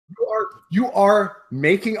you are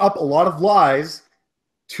making up a lot of lies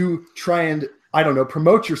to try and, I don't know,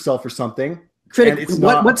 promote yourself or something. Critic,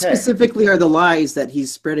 what specifically are the lies that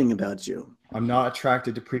he's spreading about you? I'm not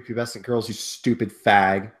attracted to prepubescent girls, you stupid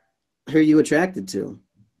fag. Who are you attracted to?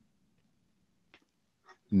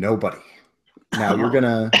 Nobody. Now you're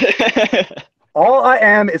gonna... All I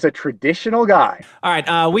am is a traditional guy. All right,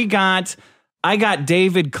 I got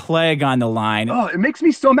David Clegg on the line. Oh, it makes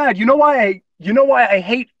me so mad. You know why I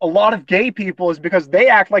hate a lot of gay people is because they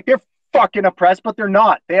act like they're fucking oppressed, but they're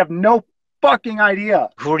not. They have no fucking idea.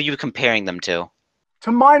 Who are you comparing them to?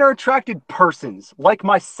 To minor attracted persons like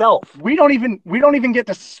myself. We don't even get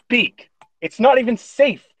to speak. It's not even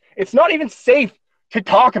safe. It's not even safe to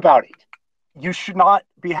talk about it. You should not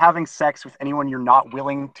be having sex with anyone you're not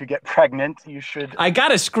willing to get pregnant. You should... I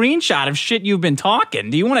got a screenshot of shit you've been talking.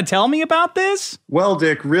 Do you want to tell me about this? Well,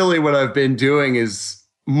 Dick, really what I've been doing is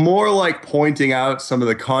more like pointing out some of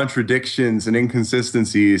the contradictions and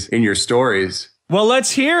inconsistencies in your stories. Well,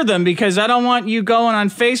 let's hear them, because I don't want you going on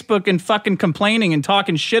Facebook and fucking complaining and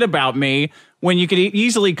talking shit about me when you could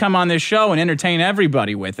easily come on this show and entertain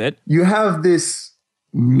everybody with it. You have this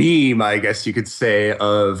meme, I guess you could say,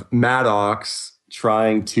 of Maddox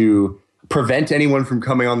trying to prevent anyone from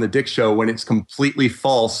coming on the Dick Show when it's completely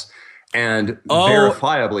false and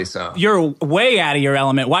verifiably so. You're way out of your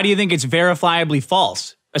element. Why do you think it's verifiably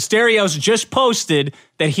false? Asterios just posted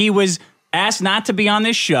that he was asked not to be on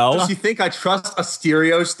this show. Does you think I trust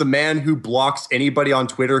Asterios, the man who blocks anybody on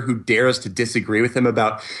Twitter who dares to disagree with him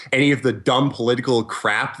about any of the dumb political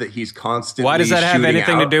crap that he's constantly Why does that have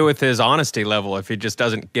anything out? to do with his honesty level if he just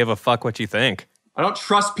doesn't give a fuck what you think? I don't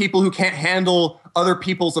trust people who can't handle other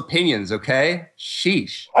people's opinions, okay?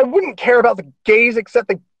 Sheesh. I wouldn't care about the gays except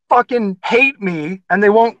they fucking hate me and they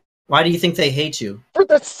won't... Why do you think they hate you? For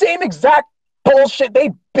the same exact bullshit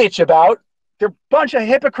they bitch about. They're a bunch of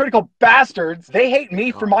hypocritical bastards. They hate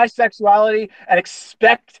me for my sexuality and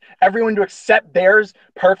expect everyone to accept theirs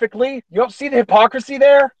perfectly. You don't see the hypocrisy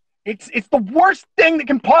there? It's the worst thing that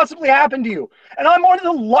can possibly happen to you. And I'm one of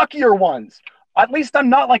the luckier ones. At least I'm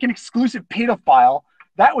not like an exclusive pedophile.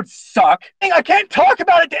 That would suck. I can't talk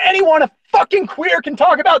about it to anyone. A fucking queer can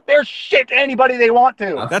talk about their shit to anybody they want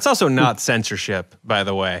to. That's also not censorship, by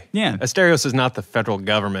the way. Yeah. Asterios is not the federal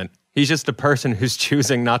government. He's just a person who's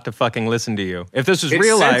choosing not to fucking listen to you. If this was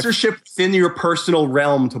real life... It's censorship within your personal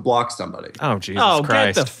realm to block somebody. Oh, Jesus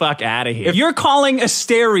Christ. Get the fuck out of here. If you're calling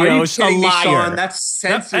Asterios a liar... Sean? That's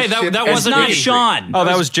censorship. Hey, that wasn't not Sean. Oh,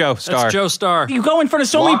 that was Joe Starr. That's Joe Starr. You go in front of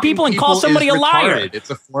so many people and call somebody a liar. It's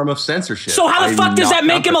a form of censorship. So how the fuck does that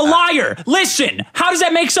make him a liar? Listen, how does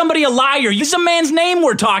that make somebody a liar? This is a man's name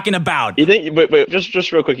we're talking about. You think? Wait,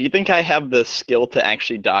 just real quick. You think I have the skill to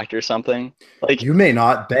actually doctor something? Like you may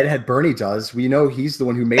not. Bedhead Bernie does. We know he's the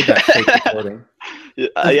one who made that fake recording.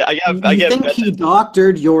 I think he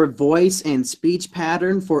doctored your voice and speech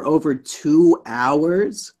pattern for over 2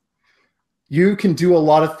 hours? You can do a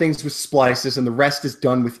lot of things with splices, and the rest is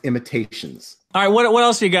done with imitations. All right, what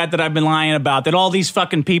else you got that I've been lying about? That all these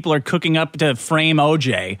fucking people are cooking up to frame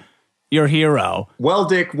OJ, your hero. Well,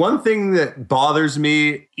 Dick, one thing that bothers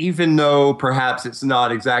me, even though perhaps it's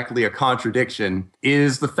not exactly a contradiction,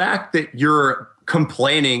 is the fact that you're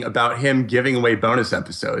complaining about him giving away bonus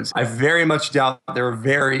episodes. I very much doubt there are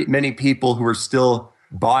very many people who are still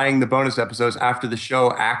buying the bonus episodes after the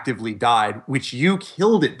show actively died, which you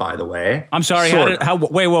killed it, by the way. I'm sorry.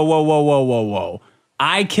 Wait, whoa.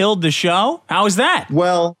 I killed the show? How is that?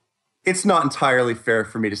 Well, it's not entirely fair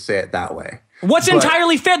for me to say it that way. What's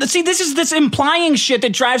entirely fair? See, this is this implying shit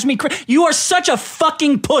that drives me crazy. You are such a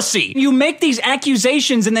fucking pussy. You make these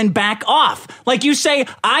accusations and then back off. Like you say,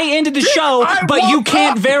 I ended the show, but you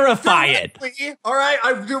can't verify it. All right,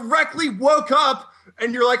 I directly woke up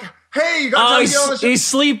and you're like, hey, you got time to get on the show. He's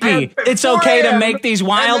sleepy. It's okay to make these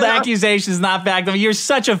wild accusations, not back them. You're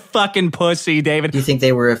such a fucking pussy, David. Do you think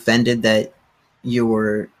they were offended that you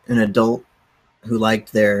were an adult who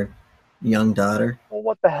liked their young daughter? Well,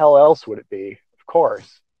 what the hell else would it be? Of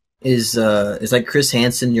course. Is like Chris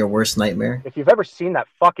Hansen your worst nightmare? If you've ever seen that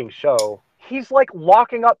fucking show, he's like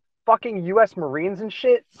locking up fucking U.S. Marines and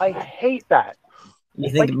shit. I hate that.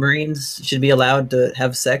 You think Marines should be allowed to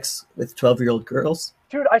have sex with 12-year-old girls?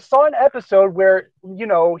 Dude, I saw an episode where, you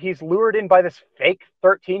know, he's lured in by this fake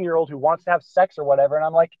 13-year-old who wants to have sex or whatever, and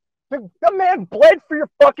I'm like, the man bled for your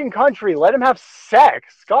fucking country. Let him have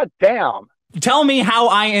sex. God damn. Tell me how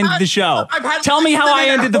I ended the show. Tell me how I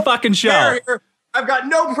ended the fucking show. I've got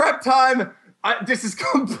no prep time. This is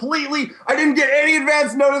completely... I didn't get any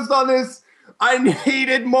advance notice on this. I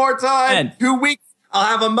needed more time. 2 weeks. I'll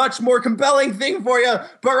have a much more compelling thing for you.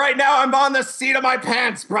 But right now, I'm on the seat of my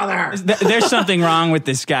pants, brother. There's something wrong with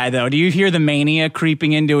this guy, though. Do you hear the mania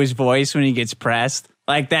creeping into his voice when he gets pressed?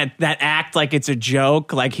 Like that act like it's a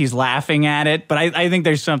joke, like he's laughing at it. But I think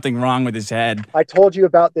there's something wrong with his head. I told you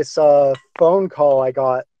about this phone call I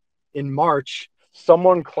got in March.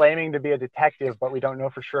 Someone claiming to be a detective, but we don't know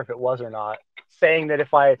for sure if it was or not, saying that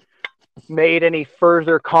if I made any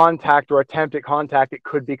further contact or attempted contact, it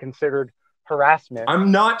could be considered harassment.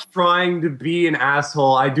 I'm not trying to be an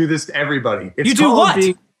asshole. I do this to everybody. You do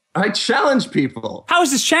what? I challenge people. How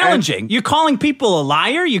is this challenging? You're calling people a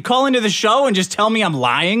liar? You call into the show and just tell me I'm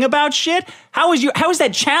lying about shit? How is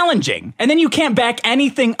that challenging? And then you can't back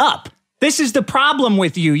anything up. This is the problem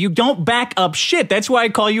with you. You don't back up shit. That's why I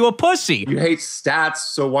call you a pussy. You hate stats,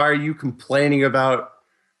 so why are you complaining about,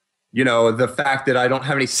 the fact that I don't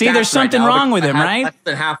have any stats? See, there's something wrong with him, right? Less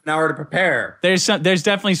than half an hour to prepare. There's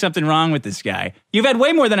definitely something wrong with this guy. You've had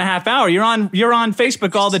way more than a half hour. You're on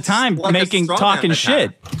Facebook all the time, talking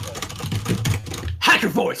shit. Hacker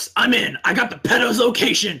voice, I'm in. I got the pedo's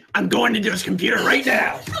location. I'm going into his computer right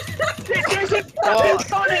now. This isn't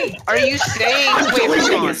funny. Are you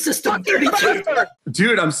saying? Wait, System 32.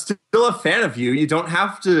 Dude, I'm still a fan of you. You don't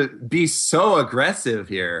have to be so aggressive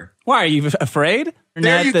here. Why, are you afraid?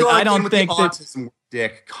 There you go. I don't think the autism,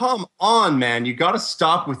 Dick. Come on, man. You got to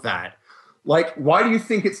stop with that. Like, why do you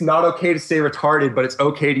think it's not okay to say retarded, but it's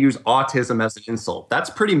okay to use autism as an insult?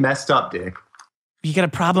 That's pretty messed up, Dick. You got a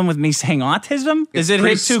problem with me saying autism? Does it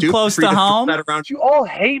hit too close to home? You all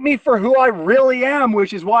hate me for who I really am,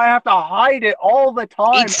 which is why I have to hide it all the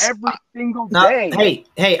time, every single day.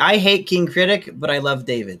 Hey, I hate King Critic, but I love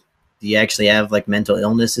David. Do you actually have like mental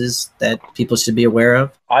illnesses that people should be aware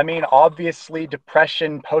of? I mean, obviously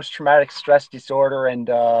depression, post-traumatic stress disorder, and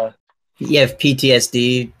you have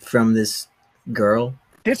PTSD from this girl?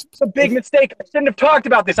 This was a big mistake. I shouldn't have talked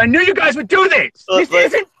about this. I knew you guys would do this. This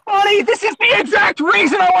isn't funny. This is the exact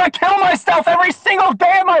reason I want to kill myself every single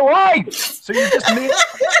day of my life. So you just mean...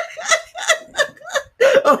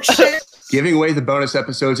 Oh, shit. Giving away the bonus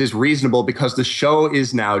episodes is reasonable because the show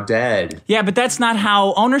is now dead. Yeah, but that's not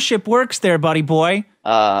how ownership works there, buddy boy.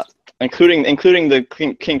 Including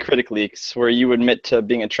the King Critic leaks, where you admit to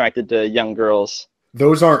being attracted to young girls.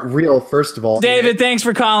 Those aren't real, first of all. David, thanks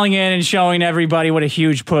for calling in and showing everybody what a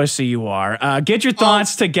huge pussy you are. Get your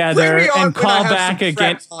thoughts together and call back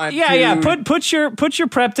again. Put your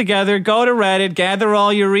prep together. Go to Reddit, gather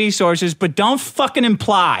all your resources, but don't fucking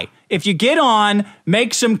imply. If you get on,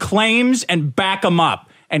 make some claims and back them up,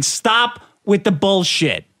 and stop with the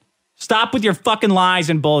bullshit. Stop with your fucking lies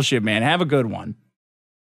and bullshit, man. Have a good one.